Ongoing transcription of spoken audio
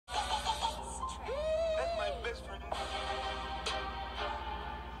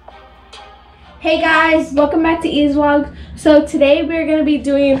Hey guys, welcome back to E's Vlog. So today we're gonna be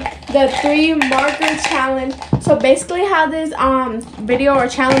doing the 3 marker challenge. So basically how this video or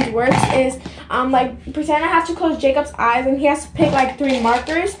challenge works is like pretend I have to close Jacob's eyes and he has to pick like 3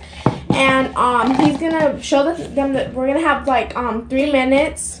 markers, and he's gonna show them that we're gonna have like 3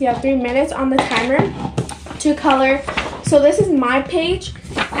 minutes. 3 minutes on the timer to color. So this is my page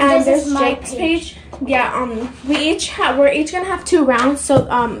and this is Jake's page. We're each gonna have 2 rounds. So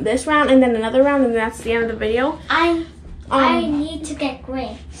this round and then another round, and that's the end of the video. I need to get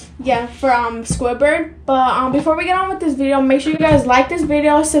green. Yeah, for Squidward. But before we get on with this video, make sure you guys like this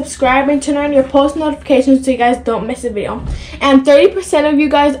video, subscribe, and turn on your post notifications so you guys don't miss a video. And 30% of you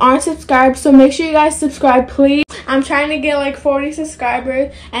guys aren't subscribed, so make sure you guys subscribe, please. I'm trying to get like 40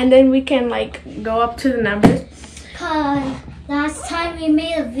 subscribers, and then we can like go up to the numbers. Cause last time we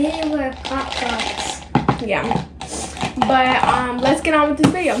made a video where hot dogs. Yeah, but let's get on with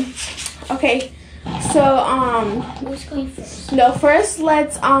this video. Okay, so Who's going first? no, first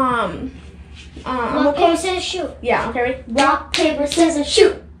let's rock, paper, scissors, shoot. Yeah, okay, ready? Rock, paper, scissors,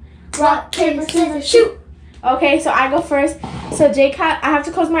 shoot. Rock, paper, scissors, shoot. Okay, so I go first. So Jake, I have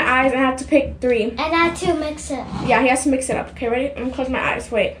to close my eyes and I have to pick 3. And I have to mix it. Yeah, he has to mix it up. Okay, ready? I'm gonna close my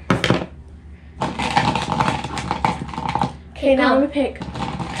eyes. Wait. Okay, now let me pick.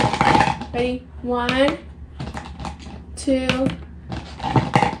 Ready? 1, 2,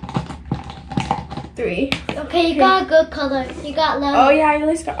 3. Okay, you got a good color. You got lemon. Oh yeah, I at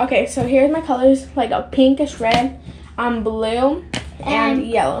least got. Okay, so here's my colors: like a pinkish red, blue, and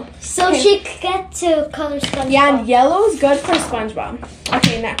yellow. So okay. she could get to color SpongeBob. Yeah, and yellow is good for SpongeBob.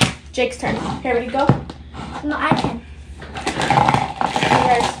 Okay, now Jake's turn. Okay, ready? Go. No, I can.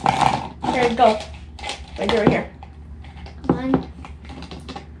 Here, go. Right here. 1,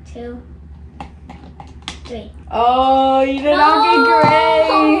 2, 3. Oh, you did not get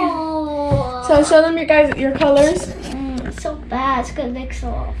gray. So show them your colors. It's so bad. It's gonna make so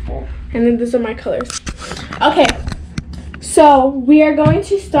awful. And then these are my colors. Okay. So we are going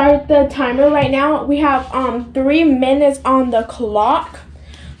to start the timer right now. We have 3 minutes on the clock.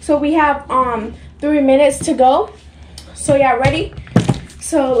 So we have 3 minutes to go. So yeah, ready?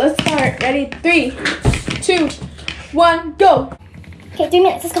 So let's start. Ready? 3, 2, 1, go. Okay, 3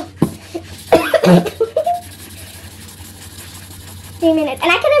 minutes. Let's go. 3 minutes.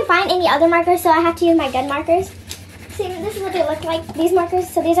 And I couldn't find any other markers, so I have to use my good markers. See, this is what they look like. These markers.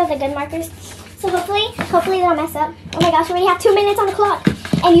 So these are the good markers. So hopefully they don't mess up. Oh my gosh, we already have 2 minutes on the clock.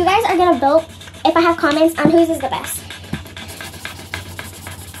 And you guys are gonna vote if I have comments on whose is the best.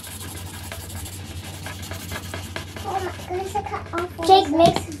 Oh my goodness, I cut off. Jake,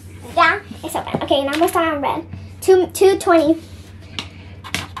 mix. Yeah, it's open. Okay, now I'm gonna start on red. 2:20.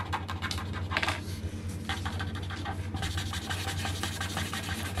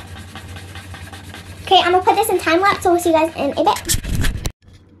 Okay, I'm gonna put this in time lapse, so we'll see you guys in a bit.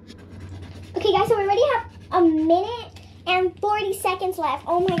 Okay, guys, so we already have 1 minute and 40 seconds left.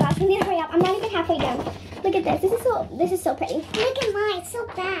 Oh my gosh, we need to hurry up. I'm not even halfway done. Look at this. This is so pretty. Look at mine. It's so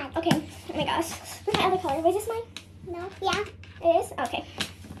bad. Okay. Oh my gosh. Where's my other color? Is this mine? No. Yeah. It is? Okay.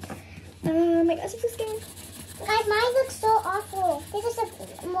 Oh my gosh, I'm so scared. Guys, mine looks so awful. This is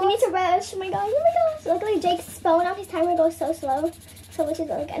we need to rush. Oh my gosh. Oh my gosh. Luckily, Jake's phone off his timer goes so slow. So which is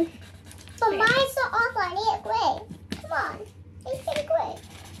really good. But mine's so awful. I need it gray. Come on. It's getting gray.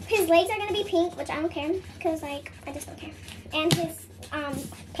 His legs are gonna be pink, which I don't care, cause like I just don't care. And his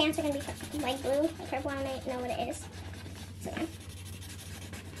pants are gonna be like blue, like purple. I don't know what it is. So yeah.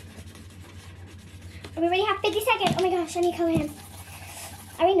 We already have 50 seconds. Oh my gosh, I need to color him.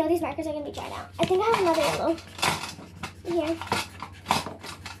 I already know these markers are gonna be dried out. I think I have another yellow. Here.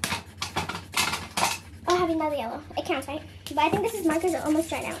 Oh, I have another yellow. It counts, right? But I think these markers are almost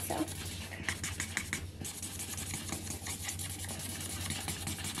dried out, so.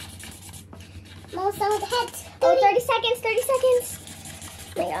 Most of the heads. Oh, 30 seconds, 30 seconds.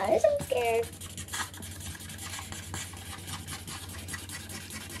 Oh my gosh, I'm scared.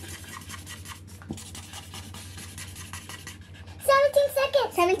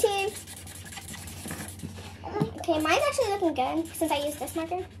 17. Okay, mine's actually looking good since I used this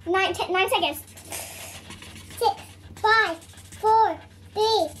marker. 9 seconds. 6, 5, 4,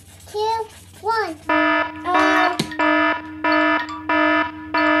 3, 2, 1.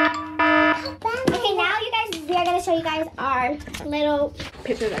 Okay, now we are gonna show you guys our little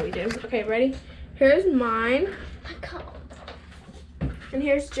picture that we did. Okay, ready? Here's mine. And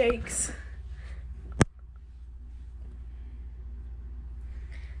here's Jake's.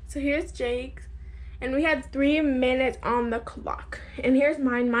 So here's Jake's. And we had 3 minutes on the clock. And here's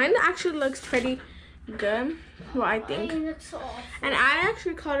mine. Mine actually looks pretty good. Well, I think. Mine looks so awful. And I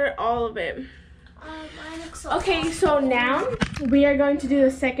actually colored all of it. Mine looks so Okay, awful. so now we are going to do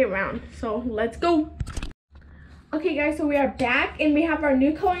the second round. So let's go. Okay guys, so we are back and we have our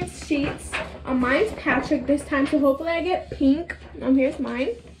new coloring sheets. Mine's Patrick this time, so hopefully I get pink. Here's mine.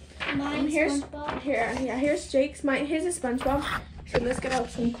 Mine's Here's SpongeBob. here's Jake's. His is SpongeBob. So let's get out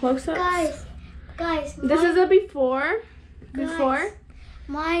some close-ups. Guys, This is a before. Before.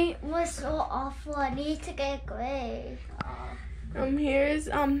 mine was so awful. I need to get gray. Here's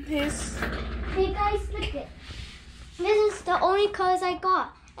his. Hey guys, look it. This is the only colors I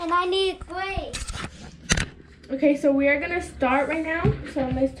got, and I need gray. Okay, so we are gonna start right now. So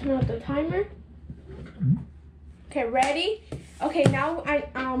let's turn off the timer. Okay, ready? Okay, now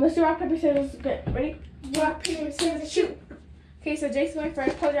let's do rock paper scissors. Good. Ready? Rock paper scissors shoot. Okay, so Jake's going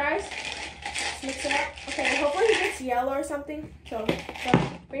first. Close your eyes. Mix it up. Okay, hopefully he gets yellow or something. So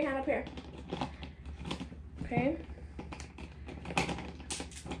bring your hand up here. Okay.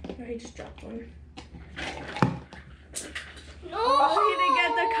 Oh, he just dropped one. No! Oh, he didn't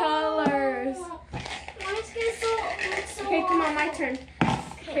get the colors. Mine's getting so Okay, come on, my turn.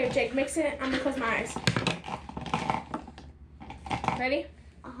 Okay, Jake, mix it. I'm gonna close my eyes. Ready?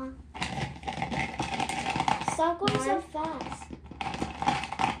 Stop going so 1, fast.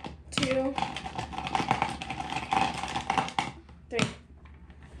 2, 3.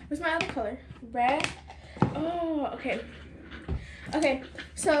 Where's my other color? Red. Oh, okay. Okay,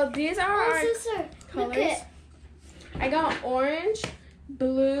 so these are our Sister, colors. look it. I got orange,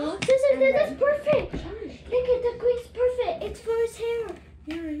 blue, Sister, and this red. is perfect. Look at the green's perfect. It's for his hair.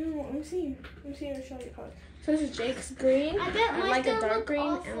 Yeah, I know. Let me see. I'll show you colors. So this is Jake's green. I bet and mine's like a gonna dark look green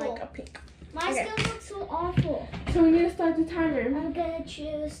awful. and like a pink. Mine's Okay. gonna look so awful. So we need to start the timer. I'm gonna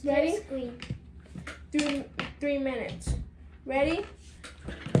choose Ready? this green. 3 minutes. Ready?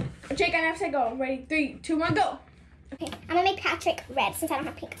 Jake, I have to say go. Ready? 3, 2, 1, go. Okay, I'm gonna make Patrick red since I don't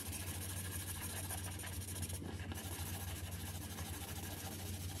have pink.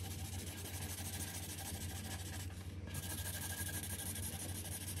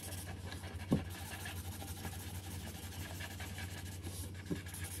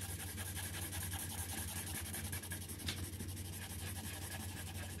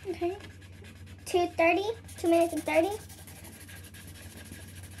 Okay. 2 minutes and 30.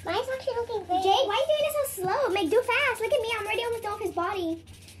 Mine's actually looking great. Jake, why are you doing it so slow? Make do fast. Look at me. I'm already almost done with his body.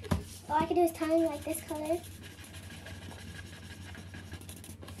 All I can do is tongue like this color.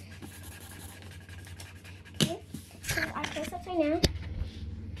 Okay. So our close-ups right now.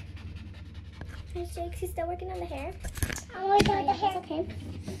 Here's Jake. He's still working on the hair. I'm working on the hair. Okay.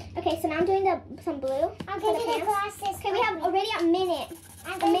 Okay, so now I'm doing some blue. I'm going to do the glasses. Okay, we have already a minute.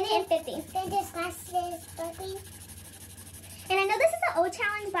 A minute and 50. Then this glasses sparkling. And I know this is an old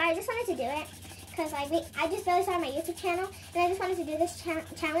challenge, but I just wanted to do it because I just really saw on my YouTube channel, and I just wanted to do this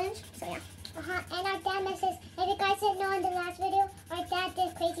challenge. So yeah. And our dad messes. If you guys didn't know in the last video, our dad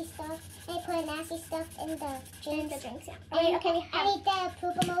did crazy stuff and he put nasty stuff in the drinks. Yeah. And, okay, we have. And he did a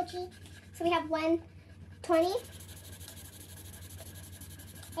poop emoji. So we have 120.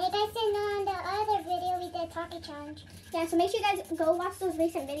 If you guys didn't know in the other video, we did Talkie Challenge. Yeah, so make sure you guys go watch those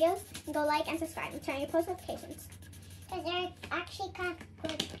recent videos and go like and subscribe and turn on your post notifications. Because they're actually kind of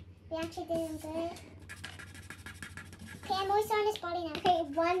good. We actually did them good. Okay, I'm always on his body now. Okay,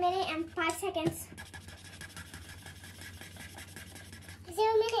 1 minute and 5 seconds.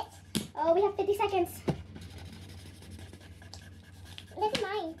 0 minutes. Oh, we have 50 seconds. Look at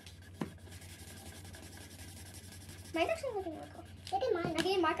mine. Mine's actually looking really cool. Look at mine. I'm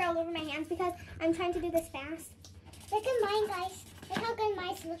getting marker all over my hands because I'm trying to do this fast. Look at mine, guys. Look how good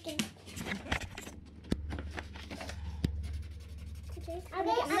mine's looking. I'm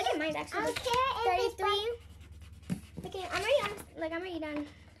looking at mine actually. 33. Look at, I'm already done.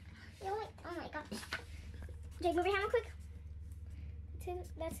 Oh my gosh. Jake, move your hand real quick.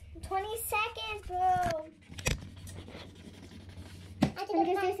 That's 20 seconds, bro. I'm just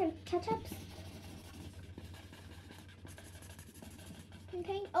do some touch-ups.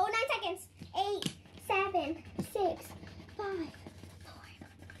 Okay. Oh, 9 seconds. 8, 7, 6, 5, 4, 3,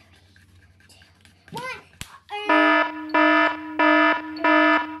 2, 1.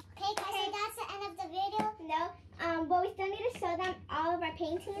 Okay, guys, so that's the end of the video. No. But we still need to show them all of our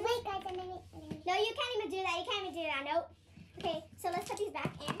paintings. Wait, guys, a minute. No, you can't even do that. You can't even do that. Nope. Okay, so let's put these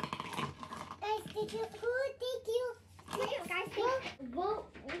back in. Guys, who think you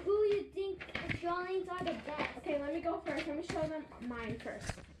drawings are the best? Okay, let me go first. Let me show them mine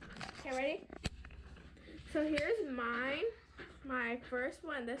first. Okay, ready? So here's mine. My first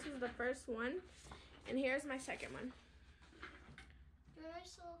one. This is the first one. And here's my second one.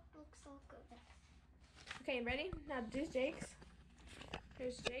 Yours looks so good. Okay, ready? Now this Jake's.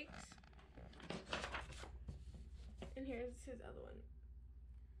 Here's Jake's. And here's his other one.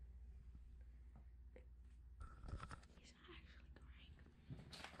 He's actually crying.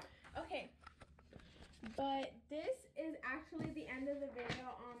 Okay. But this is actually the end of the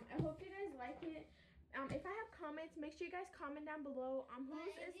video. I hope you guys like it. If I have comments, make sure you guys comment down below.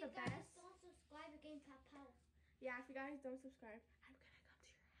 Whose is the best? If you guys don't subscribe, you're getting Pop House. Yeah, if you guys don't subscribe, I'm gonna come to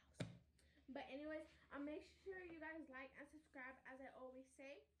your house. But anyways, make sure you guys like and subscribe, as I always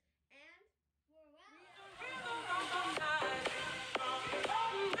say. And we're out.